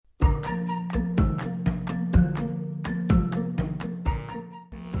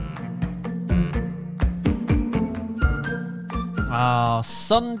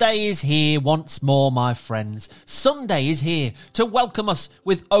Sunday is here once more, my friends. Sunday is here to welcome us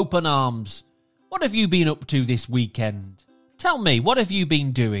with open arms. What have you been up to this weekend? Tell me, what have you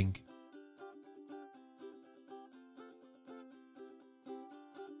been doing?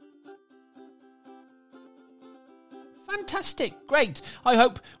 Fantastic, great. I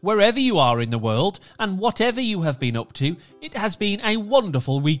hope wherever you are in the world and whatever you have been up to, it has been a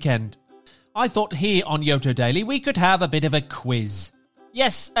wonderful weekend. I thought here on Yoto Daily we could have a bit of a quiz.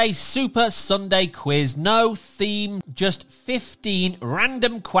 Yes, a Super Sunday quiz, no theme, just 15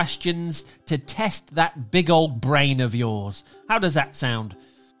 random questions to test that big old brain of yours. How does that sound?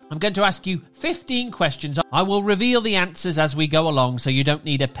 I'm going to ask you 15 questions. I will reveal the answers as we go along, so you don't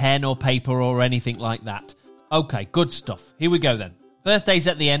need a pen or paper or anything like that. Okay, good stuff. Here we go then. Birthday's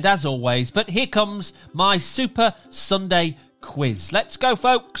at the end as always, but here comes my Super Sunday quiz. Let's go,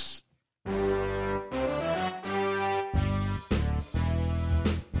 folks.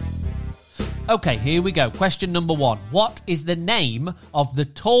 Okay, here we go. Question number 1. What is the name of the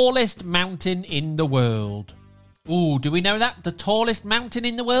tallest mountain in the world? Ooh, do we know that? The tallest mountain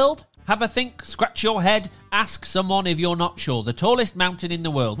in the world? Have a think, scratch your head, ask someone if you're not sure. The tallest mountain in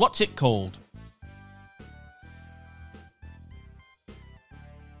the world. What's it called?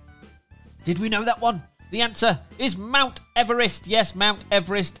 Did we know that one? The answer is Mount Everest. Yes, Mount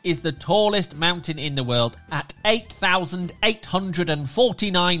Everest is the tallest mountain in the world at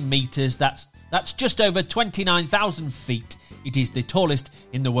 8,849 metres. That's just over 29,000 feet. It is the tallest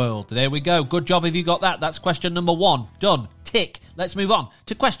in the world. There we go. Good job if you got that. That's question number 1. Done. Tick. Let's move on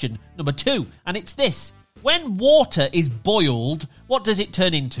to question number 2. And it's this. When water is boiled, what does it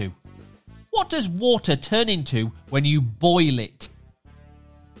turn into? What does water turn into when you boil it?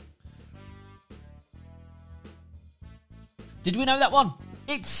 Did we know that one?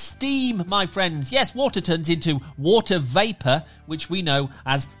 It's steam, my friends. Yes, water turns into water vapour, which we know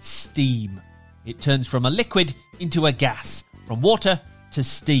as steam. It turns from a liquid into a gas, from water to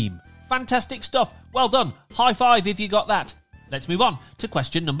steam. Fantastic stuff. Well done. High five if you got that. Let's move on to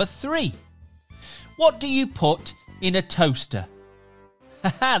question number 3. What do you put in a toaster?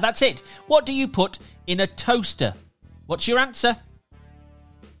 Haha, that's it. What do you put in a toaster? What's your answer?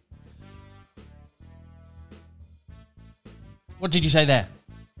 What did you say there?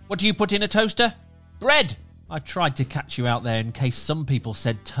 What do you put in a toaster? Bread. I tried to catch you out there in case some people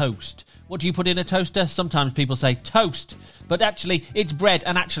said toast. What do you put in a toaster? Sometimes people say toast, but actually it's bread,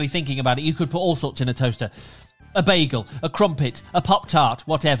 and actually thinking about it, you could put all sorts in a toaster. A bagel, a crumpet, a Pop-Tart,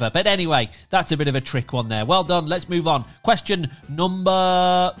 whatever. But anyway, that's a bit of a trick one there. Well done, let's move on. Question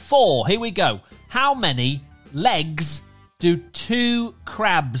number 4. Here we go. How many legs do 2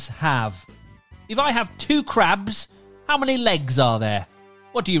 crabs have? If I have 2 crabs, how many legs are there?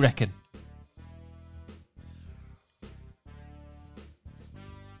 What do you reckon?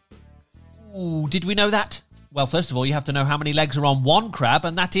 Ooh, did we know that? Well, first of all, you have to know how many legs are on one crab,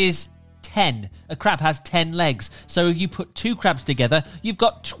 and that is 10. A crab has 10 legs. So if you put 2 crabs together, you've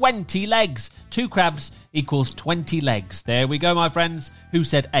got 20 legs. 2 crabs equals 20 legs. There we go, my friends. Who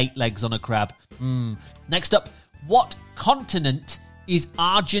said 8 legs on a crab? Next up, what continent is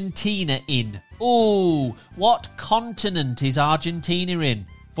Argentina in? Ooh, what continent is Argentina in?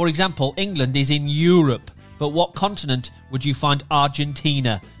 For example, England is in Europe, but what continent would you find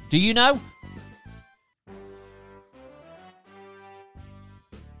Argentina? Do you know?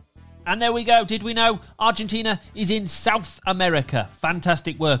 And there we go. Did we know? Argentina is in South America.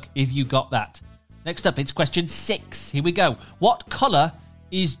 Fantastic work if you got that. Next up, it's question 6. Here we go. What colour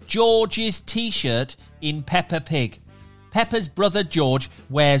is George's t-shirt in Peppa Pig? Peppa's brother George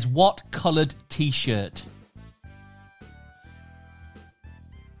wears what coloured t-shirt?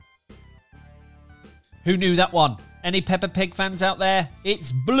 Who knew that one? Any Peppa Pig fans out there?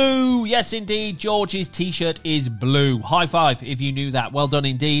 It's blue. Yes, indeed. George's t-shirt is blue. High five if you knew that. Well done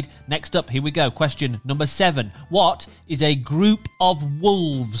indeed. Next up, here we go. Question number 7. What is a group of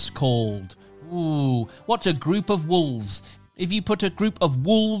wolves called? Ooh, what's a group of wolves? If you put a group of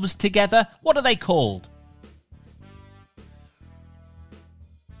wolves together, what are they called?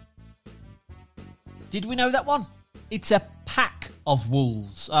 Did we know that one? It's a pack of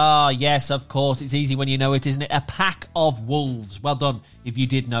wolves. Ah, yes, of course. It's easy when you know it, isn't it? A pack of wolves. Well done if you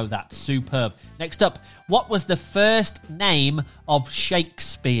did know that. Superb. Next up, what was the first name of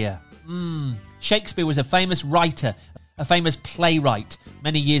Shakespeare? Shakespeare was a famous writer, a famous playwright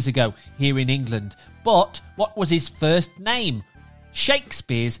many years ago here in England. But what was his first name?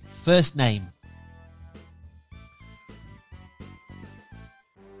 Shakespeare's first name.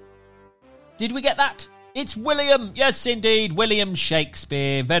 Did we get that? It's William. Yes, indeed. William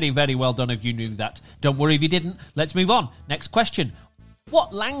Shakespeare. Very, very well done if you knew that. Don't worry if you didn't. Let's move on. Next question.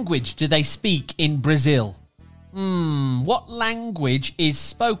 What language do they speak in Brazil? What language is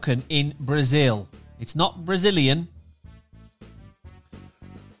spoken in Brazil? It's not Brazilian.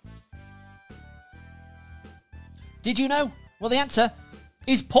 Did you know? Well, the answer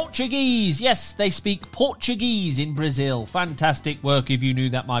is Portuguese. Yes, they speak Portuguese in Brazil. Fantastic work if you knew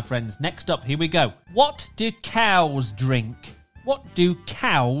that, my friends. Next up, here we go. What do cows drink? What do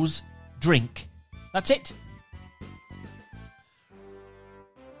cows drink? That's it.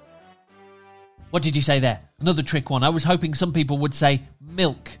 What did you say there? Another trick one. I was hoping some people would say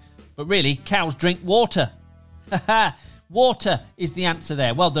milk, but really, cows drink water. Haha, water is the answer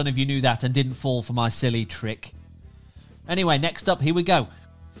there. Well done if you knew that and didn't fall for my silly trick. Anyway, next up, here we go.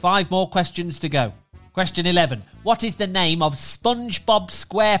 5 more questions to go. Question 11. What is the name of SpongeBob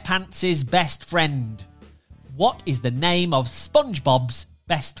SquarePants' best friend? What is the name of SpongeBob's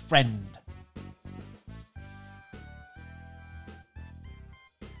best friend?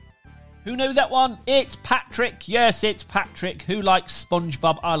 Who knew that one? It's Patrick. Yes, it's Patrick. Who likes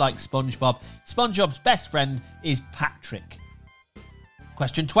SpongeBob? I like SpongeBob. SpongeBob's best friend is Patrick.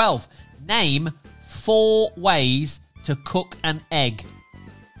 Question 12. Name 4 ways to cook an egg.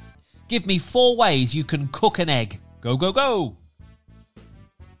 Give me 4 ways you can cook an egg. Go, go, go.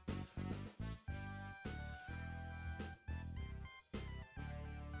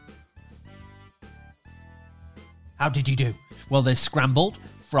 How did you do? Well, there's scrambled,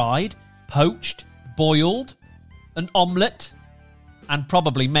 fried, poached, boiled, an omelette, and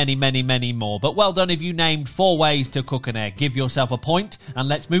probably many, many, many more. But well done if you named 4 ways to cook an egg. Give yourself a point, and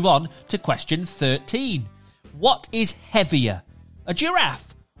let's move on to question 13. What is heavier, a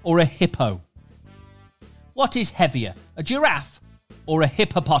giraffe or a hippo? What is heavier, a giraffe or a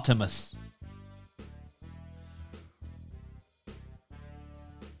hippopotamus?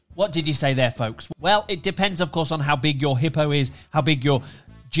 What did you say there, folks? Well, it depends, of course, on how big your hippo is, how big your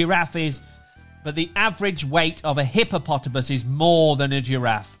giraffe is, but the average weight of a hippopotamus is more than a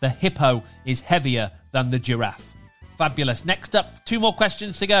giraffe. The hippo is heavier than the giraffe. Fabulous. Next up, 2 more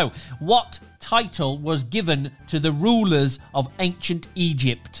questions to go. What title was given to the rulers of ancient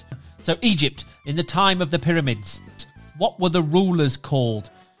Egypt? So Egypt, in the time of the pyramids, what were the rulers called?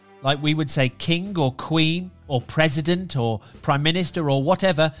 Like we would say king or queen or president or prime minister or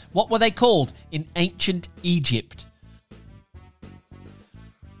whatever. What were they called in ancient Egypt?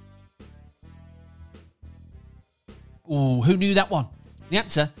 Ooh, who knew that one? The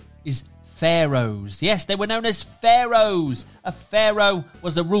answer is pharaohs. Yes, they were known as pharaohs. A pharaoh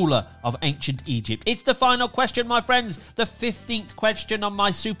was a ruler of ancient Egypt. It's the final question, my friends. The 15th question on my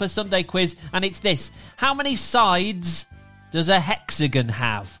Super Sunday quiz. And it's this. How many sides does a hexagon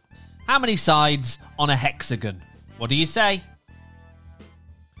have? How many sides on a hexagon? What do you say?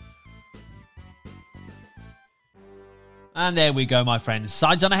 And there we go, my friends.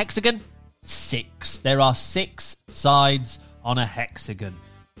 Sides on a hexagon? 6. There are 6 sides on a hexagon.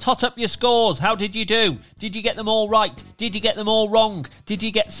 Tot up your scores. How did you do? Did you get them all right? Did you get them all wrong? Did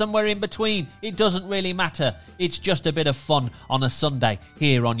you get somewhere in between? It doesn't really matter. It's just a bit of fun on a Sunday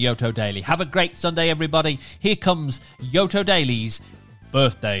here on Yoto Daily. Have a great Sunday, everybody. Here comes Yoto Daily's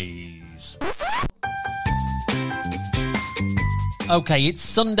birthdays. Okay, it's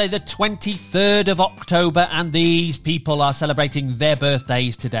Sunday the 23rd of October and these people are celebrating their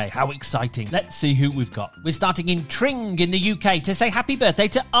birthdays today. How exciting. Let's see who we've got. We're starting in Tring in the UK to say happy birthday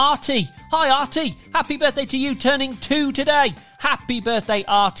to Artie. Hi, Artie. Happy birthday to you, turning 2 today. Happy birthday,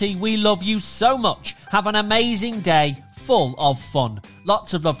 Artie. We love you so much. Have an amazing day full of fun.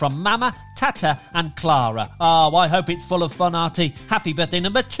 Lots of love from Mama, Tata and Clara. Oh, I hope it's full of fun, Artie. Happy birthday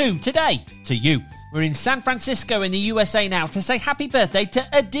number 2 today to you. We're in San Francisco in the USA now to say happy birthday to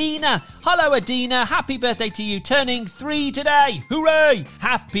Adina. Hello, Adina. Happy birthday to you, turning 3 today. Hooray!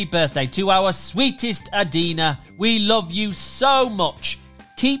 Happy birthday to our sweetest Adina. We love you so much.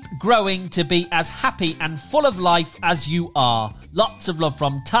 Keep growing to be as happy and full of life as you are. Lots of love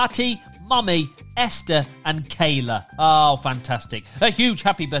from Tati, Mommy, Esther and Kayla. Oh, fantastic. A huge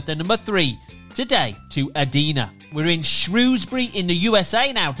happy birthday number 3 today to Adina. We're in Shrewsbury in the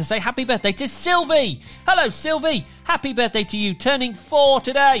USA now to say happy birthday to Sylvie. Hello, Sylvie. Happy birthday to you, turning 4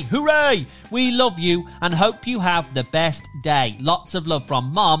 today. Hooray! We love you and hope you have the best day. Lots of love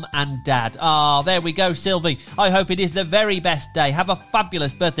from Mom and Dad. Ah, there we go, Sylvie. I hope it is the very best day. Have a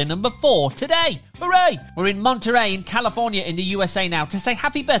fabulous birthday number 4 today. Hooray! We're in Monterey in California in the USA now to say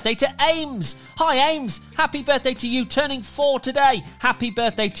happy birthday to Ames. Hi, Ames. Happy birthday to you, turning 4 today. Happy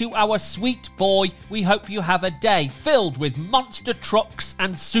birthday to our sweet boy. We We hope you have a day filled with monster trucks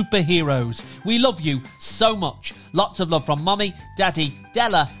and superheroes. We love you so much. Lots of love from Mummy, Daddy,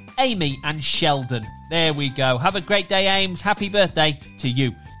 Della, Amy and Sheldon. There we go. Have a great day, Ames. Happy birthday to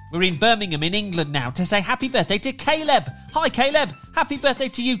you. We're in Birmingham in England now to say happy birthday to Caleb. Hi, Caleb. Happy birthday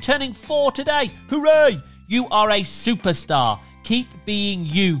to you, turning 4 today. Hooray! You are a superstar. Keep being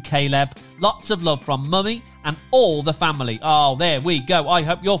you, Caleb. Lots of love from Mummy and all the family. Oh, there we go. I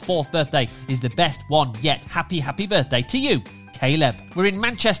hope your 4th birthday is the best one yet. Happy birthday to you, Caleb. We're in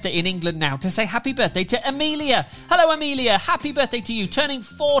Manchester in England now to say happy birthday to Amelia. Hello, Amelia. Happy birthday to you, turning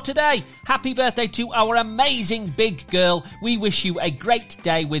 4 today. Happy birthday to our amazing big girl. We wish you a great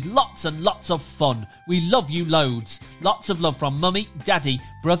day with lots and lots of fun. We love you loads. Lots of love from Mummy, Daddy,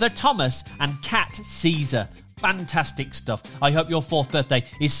 Brother Thomas and Cat Caesar. Fantastic stuff. I hope your 4th birthday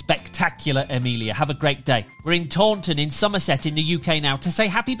is spectacular, Amelia. Have a great day. We're in Taunton in Somerset in the UK now to say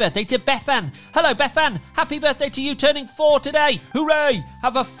happy birthday to Bethan. Hello, Bethan. Happy birthday to you, turning 4 today. Hooray!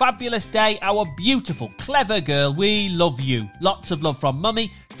 Have a fabulous day, our beautiful, clever girl. We love you. Lots of love from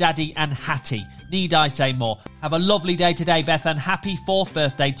Mummy, Daddy and Hattie. Need I say more? Have a lovely day today, Bethan. Happy 4th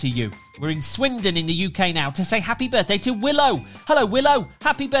birthday to you. We're in Swindon in the UK now to say happy birthday to Willow. Hello, Willow.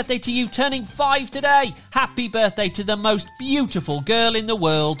 Happy birthday to you, turning 5 today. Happy birthday to the most beautiful girl in the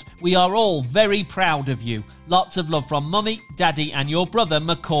world. We are all very proud of you. Lots of love from Mummy, Daddy and your brother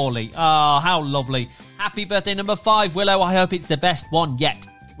Macaulay. Ah, how lovely. Happy birthday number 5, Willow. I hope it's the best one yet.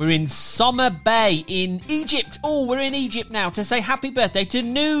 We're in Summer Bay in Egypt. Oh, we're in Egypt now to say happy birthday to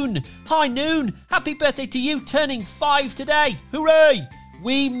Noon. Hi, Noon. Happy birthday to you, turning 5 today. Hooray!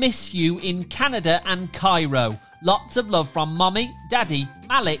 We miss you in Canada and Cairo. Lots of love from Mummy, Daddy,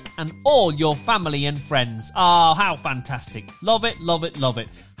 Malik and all your family and friends. Ah, how fantastic. Love it, love it, love it.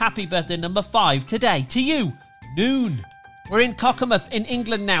 Happy birthday number 5 today to you, Noon. We're in Cockermouth in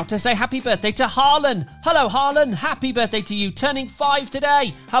England now to say happy birthday to Harlan. Hello, Harlan. Happy birthday to you, turning 5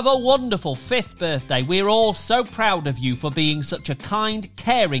 today. Have a wonderful 5th birthday. We're all so proud of you for being such a kind,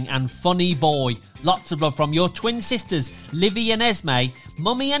 caring and funny boy. Lots of love from your twin sisters, Livy and Esme,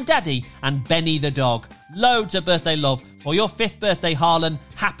 Mummy and Daddy, and Benny the dog. Loads of birthday love for your 5th birthday, Harlan.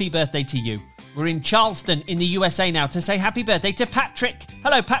 Happy birthday to you. We're in Charleston in the USA now to say happy birthday to Patrick.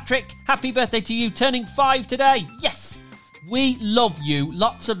 Hello, Patrick. Happy birthday to you, turning 5 today. Yes! We love you.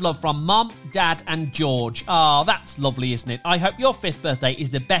 Lots of love from Mum, Dad and George. Ah, that's lovely, isn't it? I hope your 5th birthday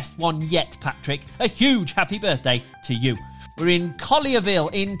is the best one yet, Patrick. A huge happy birthday to you. We're in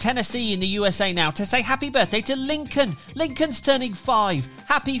Collierville in Tennessee in the USA now to say happy birthday to Lincoln. Lincoln's turning 5.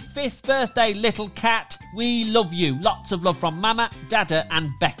 Happy 5th birthday, little cat. We love you. Lots of love from Mama, Dada and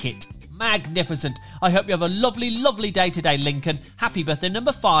Beckett. Magnificent. I hope you have a lovely, lovely day today, Lincoln. Happy birthday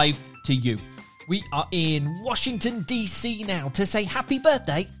number 5 to you. We are in Washington, D.C. now to say happy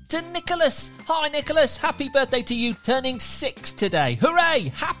birthday to Nicholas. Hi, Nicholas. Happy birthday to you, turning 6 today. Hooray!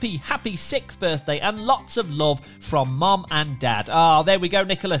 Happy 6th birthday and lots of love from Mom and Dad. Ah, there we go,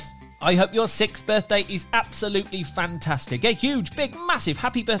 Nicholas. I hope your 6th birthday is absolutely fantastic. A huge, big, massive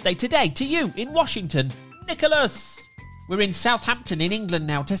happy birthday today to you in Washington, Nicholas. We're in Southampton in England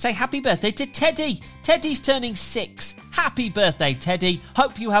now to say happy birthday to Teddy. Teddy's turning 6. Happy birthday, Teddy.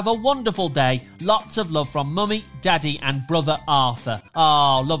 Hope you have a wonderful day. Lots of love from Mummy, Daddy and brother Arthur.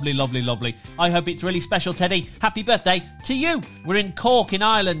 Oh, lovely, lovely, lovely. I hope it's really special, Teddy. Happy birthday to you. We're in Cork in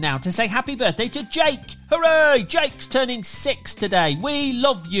Ireland now to say happy birthday to Jake. Hooray! Jake's turning 6 today. We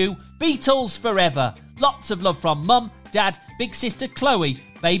love you. Beatles forever. Lots of love from Mum, Dad, big sister Chloe,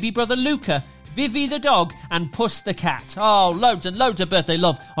 baby brother Luca, Vivi the dog and Puss the cat. Oh, loads and loads of birthday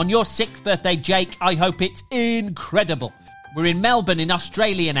love on your 6th birthday, Jake. I hope it's incredible. We're in Melbourne in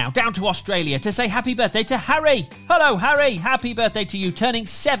Australia now, down to Australia, to say happy birthday to Harry. Hello, Harry. Happy birthday to you, turning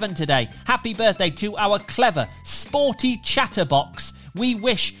 7 today. Happy birthday to our clever, sporty chatterbox. We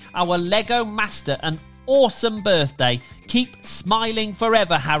wish our Lego master an awesome birthday. Keep smiling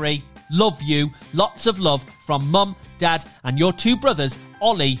forever, Harry. Love you. Lots of love from Mum, Dad and your 2 brothers,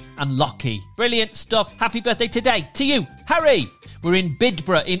 Ollie and Lockie. Brilliant stuff. Happy birthday today to you, Harry. We're in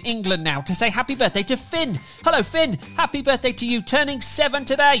Bidborough in England now to say happy birthday to Finn. Hello, Finn. Happy birthday to you, turning 7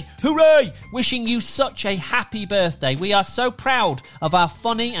 today. Hooray! Wishing you such a happy birthday. We are so proud of our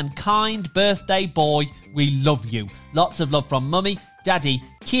funny and kind birthday boy. We love you. Lots of love from Mummy, Daddy,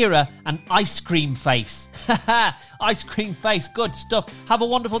 Kira and Ice Cream Face. Haha, Ice Cream Face. Good stuff. Have a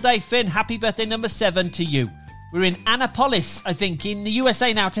wonderful day, Finn. Happy birthday number 7 to you. We're in Annapolis, I think, in the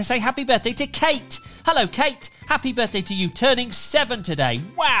USA now to say happy birthday to Kate. Hello, Kate. Happy birthday to you, turning 7 today.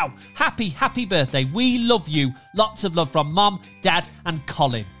 Wow. Happy birthday. We love you. Lots of love from Mum, Dad and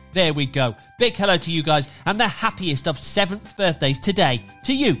Colin. There we go. Big hello to you guys and the happiest of 7th birthdays today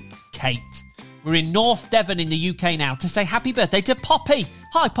to you, Kate. We're in North Devon in the UK now to say happy birthday to Poppy.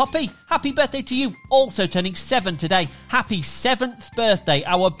 Hi, Poppy. Happy birthday to you. Also turning 7 today. Happy 7th birthday,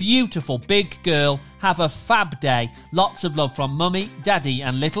 our beautiful big girl. Have a fab day. Lots of love from Mummy, Daddy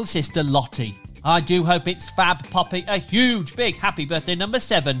and little sister Lottie. I do hope it's fab, Poppy. A huge, big happy birthday number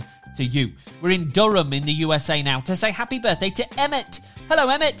 7 to you. We're in Durham in the USA now to say happy birthday to Emmett. Hello,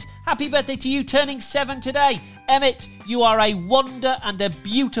 Emmett. Happy birthday to you, turning 7 today. Emmett, you are a wonder and a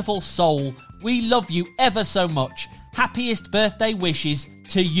beautiful soul. We love you ever so much. Happiest birthday wishes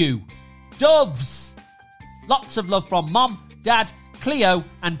to you. Doves! Lots of love from Mom, Dad, Cleo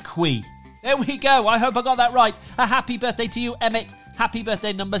and Quee. There we go. I hope I got that right. A happy birthday to you, Emmett. Happy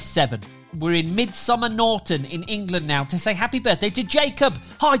birthday number 7. We're in Midsummer Norton in England now to say happy birthday to Jacob.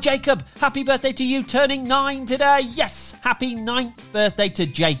 Hi, Jacob. Happy birthday to you, turning 9 today. Yes, happy 9th birthday to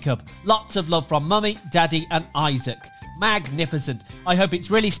Jacob. Lots of love from Mummy, Daddy and Isaac. Magnificent. I hope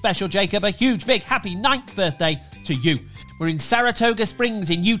it's really special, Jacob. A huge, big, happy 9th birthday to you. We're in Saratoga Springs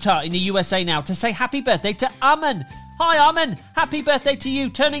in Utah in the USA now to say happy birthday to Ammon. Hi, Ammon. Happy birthday to you,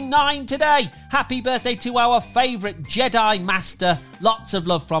 turning 9 today. Happy birthday to our favourite Jedi Master. Lots of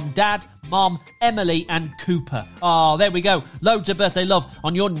love from Dad, Mom, Emily and Cooper. Oh, there we go. Loads of birthday love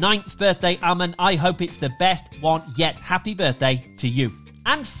on your 9th birthday, Ammon. I hope it's the best one yet. Happy birthday to you.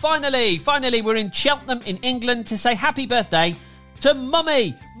 And finally, we're in Cheltenham in England to say happy birthday to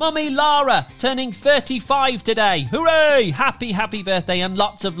Mummy Lara, turning 35 today. Hooray! Happy birthday and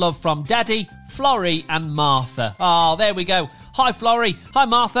lots of love from Daddy, Florrie and Martha. Oh, there we go. Hi, Florrie. Hi,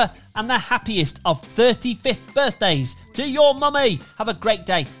 Martha. And the happiest of 35th birthdays to your mummy. Have a great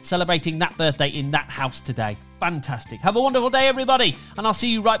day celebrating that birthday in that house today. Fantastic. Have a wonderful day, everybody. And I'll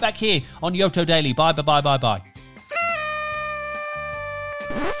see you right back here on Yoto Daily. Bye.